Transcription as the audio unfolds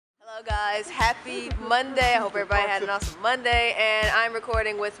Hello guys, happy Monday. I hope everybody had an awesome Monday, and I'm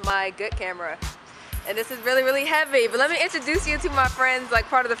recording with my good camera. And this is really heavy, but let me introduce you to my friends, like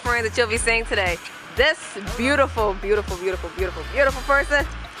part of the friends that you'll be seeing today. This beautiful person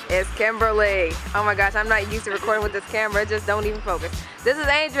is Kimberly. Oh my gosh, I'm not used to recording with this camera, just don't even focus. This is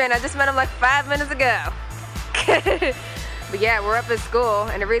Adrian, I just met him like 5 minutes ago. But yeah, we're up at school,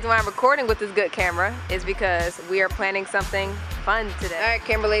 and the reason why I'm recording with this good camera is because we are planning something fun today. All right,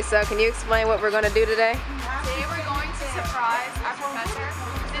 Kimberly, so can you explain what we're going to do today? Today we're going to surprise our professor.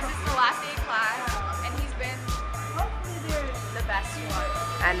 This is the last day of class, and he's been the best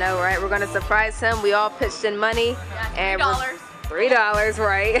one. I know, right? We're going to surprise him. We all pitched in money. Yeah, and $3. $3,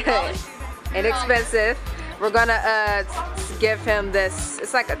 right? Inexpensive. We're gonna give him this,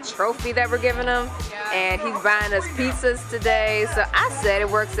 it's like a trophy that we're giving him, and he's buying us pizzas today, so I said it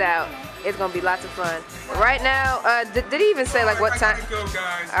works out. It's gonna be lots of fun. Right now, did he even say like what time?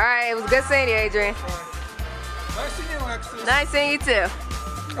 Alright, it was good seeing you, Adrian. Nice seeing you, Alexis. Nice seeing you too.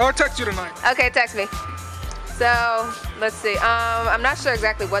 I'll text you tonight. Okay, text me. So, let's see, I'm not sure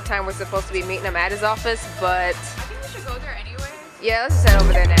exactly what time we're supposed to be meeting him at his office, but... I think we should go there anyway. Yeah, let's just head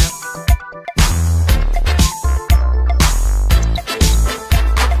over there now.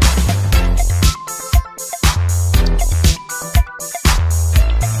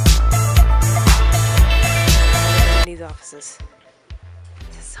 Offices.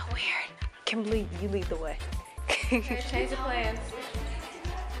 This is so weird. Kimberly, you lead the way. Change the plans.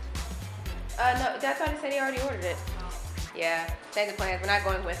 No, that's why he said he already ordered it. Yeah, change the plans. We're not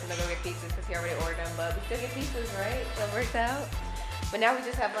going with him to go get pizzas because he already ordered them, but we still get pizzas, right? So it works out. But now we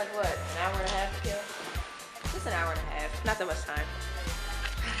just have like what, an hour and a half to kill? Just an hour and a half. Not that much time.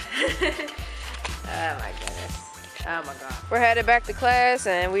 Oh my goodness. Oh my god. We're headed back to class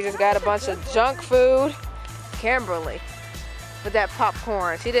and we just got a bunch of junk food. Kimberly with that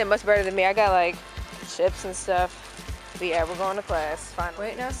popcorn. She did much better than me. I got like chips and stuff. But yeah, we're going to class. Fine.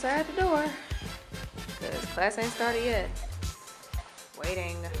 Waiting outside the door. Because class ain't started yet.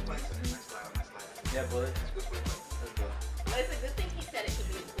 Waiting. Yeah, bullet. Let's go. It's a good thing he said it could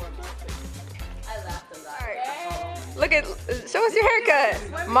be important. I laughed a lot. Alright. Look at, show us your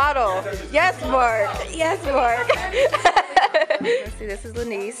haircut. Model. Yes, Mark. Yes, Mark. Let's see, this is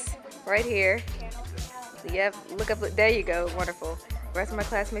Lanice right here. Yep, look up, there you go, wonderful. The rest of my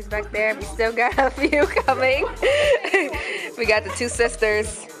classmates back there, we still got a few coming. We got the two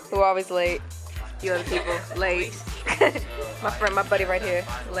sisters who are always late. You other people, late. my buddy right here,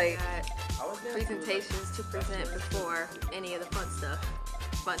 late. Presentations to present before any of the fun stuff.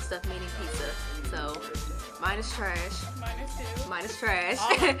 Fun stuff meaning pizza. So, mine is trash. Mine is too. Mine is trash.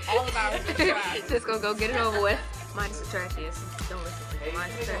 All of ours is trash. Just gonna go get it over with. Mine is the trashiest. Don't listen to me. Mine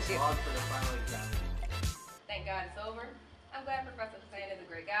is the trashiest. Thank God it's over. I'm glad Professor Hussein is a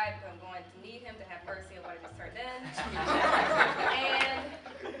great guy because I'm going to need him to have mercy on what I just turned in. And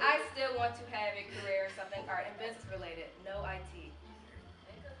I still want to have a career or something art and business related, no IT.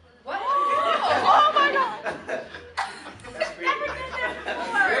 What? Oh my God! That's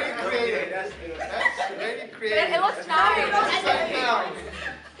very creative. That's very creative. It looks nice.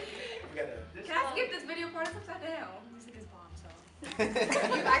 Can I skip this video part? It's upside down. Music is bomb, so.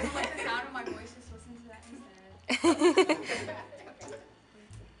 You guys like the sound of my voice? Just listen to that instead.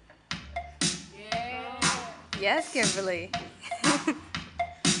 Yeah. Yes, Kimberly.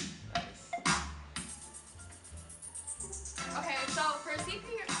 Okay, so for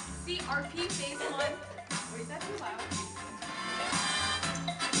CRP phase 1, wait, is that too loud?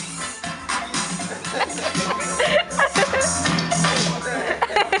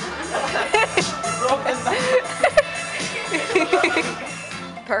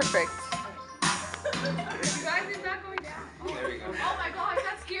 Perfect. You guys is not going down. There we go. Oh my gosh,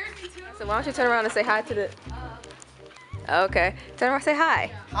 that scared me too. So why don't you turn around and say hi to the... Okay. Turn around and say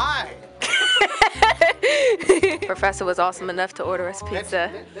hi. Hi. Professor was awesome enough to order us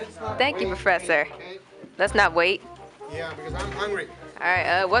pizza. Thank you, Professor. Let's not wait. Yeah, because I'm hungry.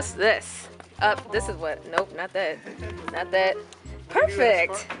 Alright, what's this? This is what? Nope, not that. Not that.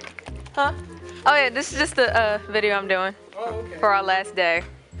 Perfect. Huh? Oh yeah, this is just the video I'm doing for our last day.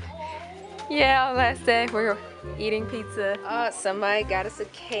 Yeah, our last day. We're eating pizza. Somebody got us a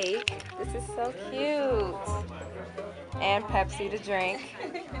cake. This is so cute. And Pepsi to drink.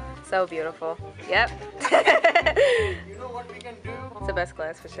 So beautiful. Yep. You know what we can do? It's the best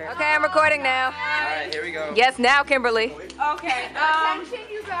class for sure. Okay, I'm recording now. Alright, here we go. Yes, now, Kimberly. Okay, attention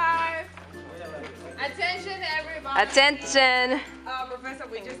you guys. Attention everybody. Attention. Professor,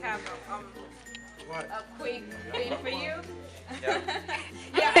 we just have What? a quick thing for you. Yeah.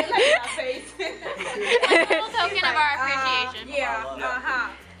 Yeah, I like that face. A little token of our appreciation. Yeah,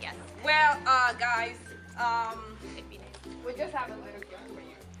 Yes. We just have a little gift for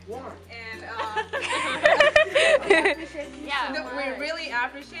you. What? And Yeah. no, we really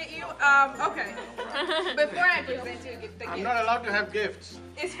appreciate you. Okay. Before I present you the gift, I'm not allowed to have gifts.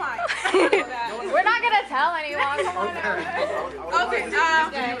 it's fine. We're not gonna tell anyone. Come on.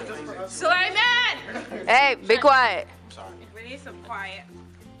 Okay. Sulaiman! Hey, be quiet. We need some quiet.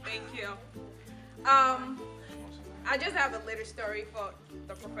 Thank you. I just have a little story for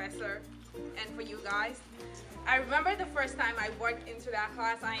the professor and for you guys. I remember the first time I walked into that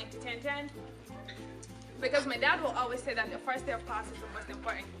class, I.m.lex, because my dad will always say that the first day of class is the most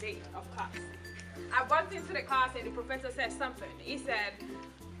important day of class. I walked into the class and the professor said something. He said,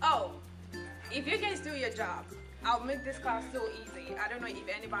 oh, if you guys do your job, I'll make this class so easy. I don't know if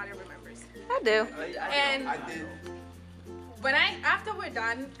anybody remembers. I do. And I did. when after we're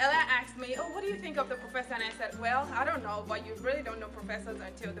done, Ella asked me, oh, what do you think of the professor? And I said, well, I don't know, but you really don't know professors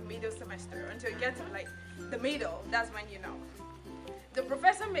until the middle semester, until you get to like the middle, that's when you know. The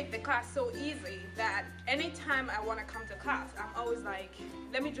professor make the class so easy that anytime I want to come to class, I'm always like,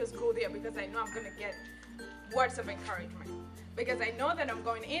 let me just go there because I know I'm going to get words of encouragement. Because I know that I'm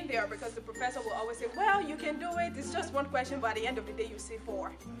going in there because the professor will always say, well, you can do it. It's just one question, but at the end of the day, you see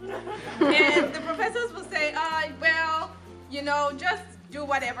 4. And the professors will say, well, you know, just do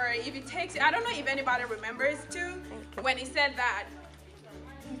whatever. If it takes, I don't know if anybody remembers too, when he said that,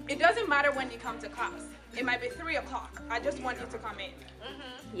 it doesn't matter when you come to class. It might be 3 o'clock. I just want you to come in.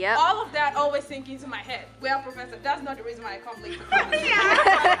 Yep. All of that always sink into my head. Well, professor, that's not the reason why I come late to class.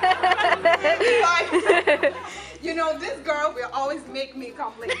 Like, you know, this girl will always make me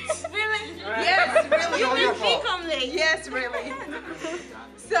come late. Really? Yes, really. You make me come late. Yes, really.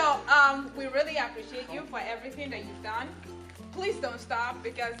 So, we really appreciate you for everything that you've done. Please don't stop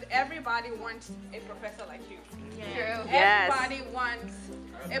because everybody wants a professor like you. True. Everybody wants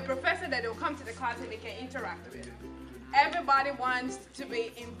a professor that will come to the class and they can interact with. Everybody wants to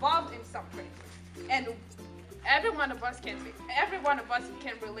be involved in something, and every one of us can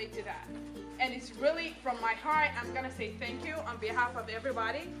relate to that. And it's really from my heart. I'm gonna say thank you on behalf of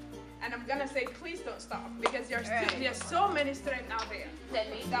everybody, and I'm gonna say please don't stop because there's so many students out there that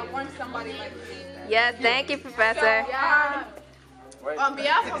want somebody like you. Yes, thank you, Professor. So, on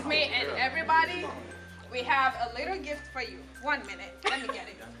behalf of me and everybody, we have a little gift for you. 1 minute. Let me get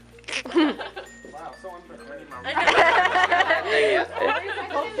it. Wow, so unfair.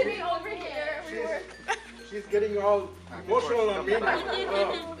 She's getting all emotional on me now.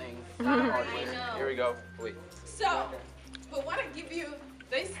 Here we go. Wait. So, we want to give you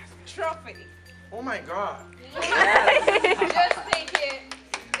this trophy. Oh my God. Just take it.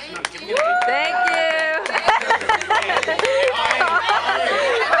 Thank you. Thank you.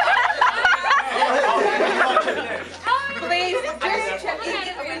 Please, just check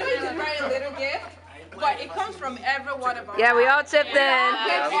it. We know it's a very little gift, but it comes from every one of us. Yeah, we all chipped in.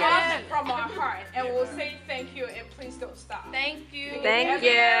 It comes from our heart, and we'll say thank you, and please don't stop. Thank you. Thank you.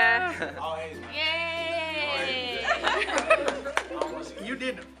 Yay. You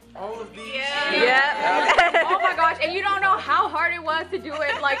did all of these. Yeah. Oh my gosh, and you don't know how hard it was to do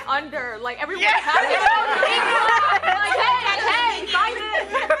it like under, like everyone had it. Like, hey, sign it.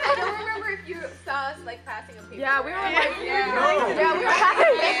 I don't remember if you saw us like passing a paper. Yeah, we were like, No. yeah, we were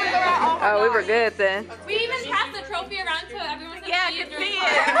passing papers around. Oh, we were good then. We even passed the trophy around to everyone to see it during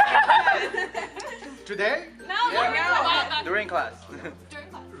class. Today? No, During class. during class.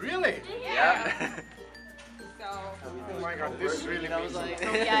 Really? Yeah. So, Oh my God, this is really I was amazing.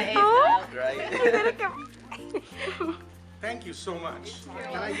 like, Oh. right? Thank you so much.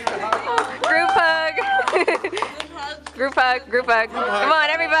 Can I give a hug? Group hug. Group hug. Group hug. Come on,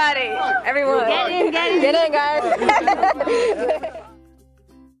 everybody. Everyone. Get in, guys.